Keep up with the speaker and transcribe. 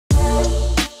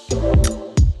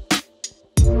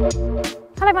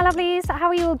Hello my lovelies, how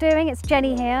are you all doing? It's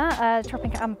Jenny here,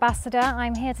 Tropic Ambassador.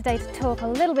 I'm here today to talk a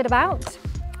little bit about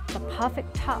the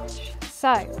perfect touch.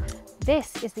 So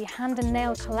this is the hand and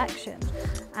nail collection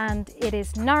and it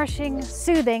is nourishing,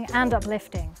 soothing and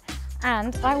uplifting.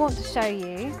 And I want to show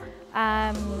you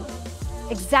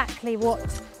exactly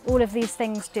what all of these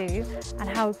things do and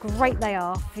how great they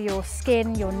are for your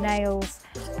skin, your nails,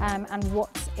 and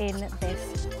what's in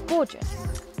this gorgeous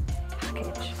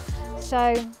package.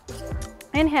 So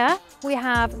in here we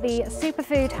have the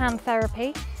Superfood Hand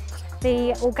Therapy,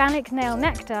 the Organic Nail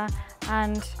Nectar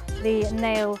and the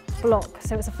Nail Block.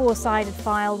 So it's a four-sided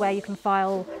file where you can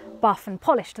file, buff and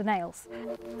polish the nails.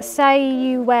 Say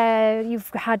you've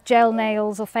had gel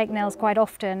nails or fake nails quite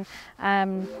often,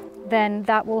 then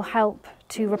that will help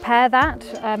to repair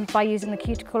that by using the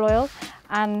cuticle oil.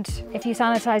 And if you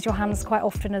sanitize your hands quite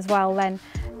often as well, then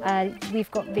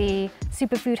we've got the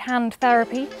Superfood Hand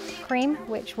Therapy cream,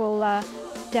 which will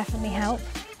definitely help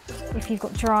if you've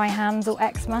got dry hands or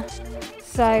eczema.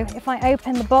 So if I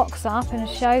open the box up and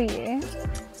show you.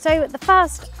 So the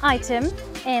first item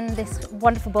in this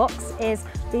wonderful box is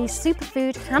the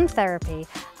Superfood Hand Therapy,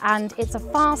 and it's a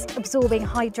fast absorbing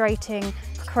hydrating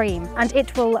cream, and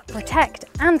it will protect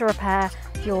and repair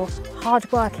your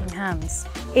hard-working hands.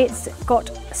 It's got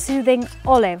soothing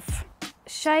olive,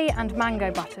 shea and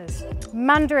mango butters,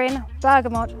 mandarin,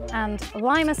 bergamot and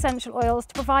lime essential oils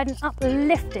to provide an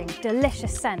uplifting,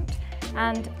 delicious scent.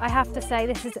 And I have to say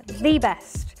this is the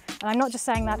best, and I'm not just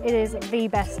saying that, it is the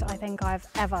best I think I've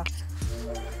ever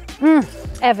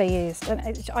used. And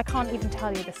I can't even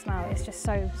tell you the smell, it's just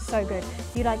so good.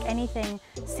 If you like anything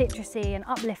citrusy and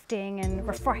uplifting and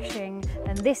refreshing,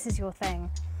 then this is your thing.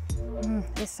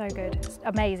 It's so good, it's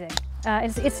amazing.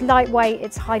 It's lightweight,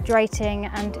 it's hydrating,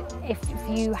 and if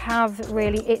you have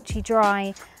really itchy,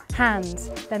 dry hands,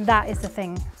 then that is the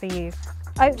thing for you.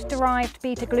 Oat-derived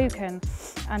beta-glucan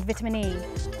and vitamin E,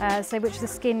 which the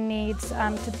skin needs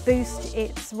to boost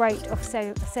its rate of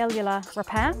cellular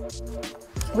repair,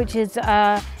 which is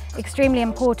extremely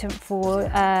important for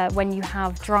when you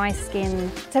have dry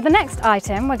skin. So the next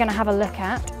item we're going to have a look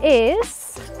at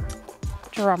is,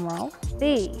 drumroll,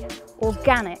 the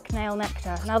Organic Nail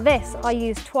Nectar. Now this I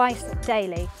use twice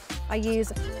daily. I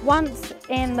use once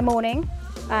in the morning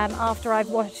after I've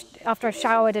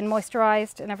showered and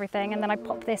moisturised and everything, and then I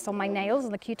pop this on my nails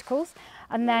and the cuticles,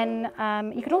 and then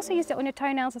you can also use it on your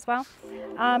toenails as well,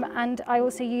 and I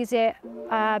also use it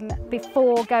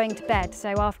before going to bed.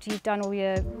 So after you've done all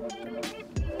your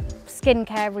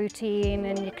skincare routine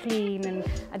and you're clean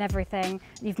and everything,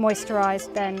 you've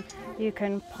moisturised, then you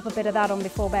can pop a bit of that on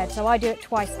before bed. So I do it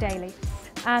twice daily.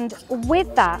 And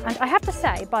with that, and I have to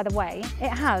say, by the way, it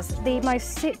has the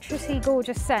most citrusy,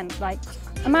 gorgeous scent. Like,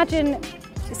 imagine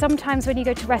sometimes when you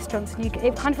go to restaurants, and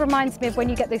it kind of reminds me of when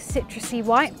you get those citrusy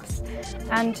wipes,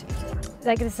 and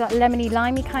like there's that lemony,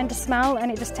 limey kind of smell,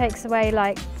 and it just takes away,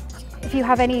 like, if you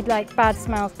have any like bad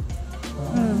smells,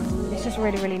 it's just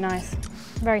really, really nice.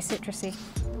 Very citrusy.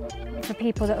 For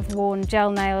people that have worn gel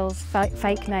nails,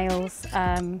 fake nails,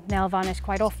 nail varnish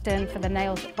quite often, for the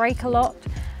nails that break a lot,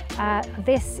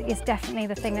 this is definitely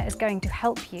the thing that is going to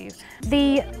help you.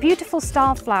 The beautiful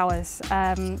star flowers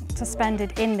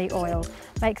suspended in the oil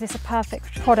make this a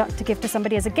perfect product to give to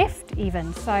somebody as a gift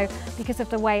even. So because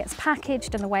of the way it's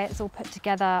packaged and the way it's all put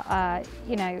together,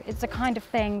 you know, it's the kind of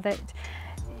thing that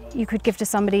you could give to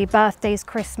somebody, birthdays,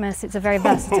 Christmas. It's a very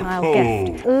versatile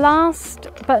gift. Last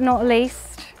but not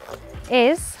least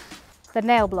is the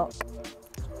nail block.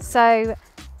 So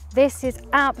this is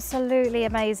absolutely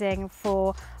amazing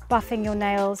for buffing your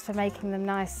nails, for making them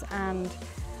nice and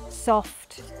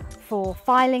soft, for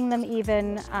filing them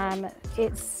even.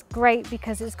 It's great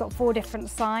because it's got 4 different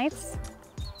sides.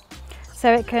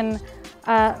 So it can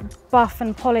buff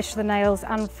and polish the nails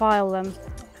and file them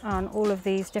on all of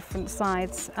these different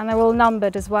sides, and they're all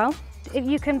numbered as well. If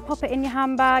you can pop it in your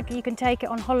handbag, you can take it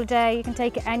on holiday, you can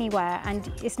take it anywhere,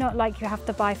 and it's not like you have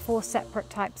to buy 4 separate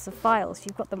types of files.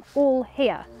 You've got them all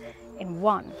here in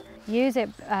one. Use it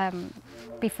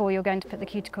before you're going to put the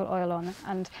cuticle oil on,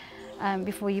 and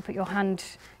before you put your hand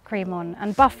cream on,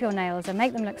 and buff your nails and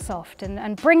make them look soft,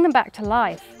 and bring them back to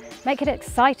life. Make it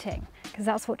exciting, because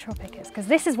that's what Tropic is, because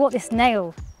this is what this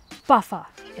nail buffer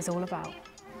is all about.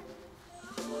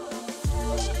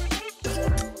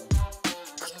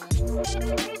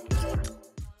 Thank you.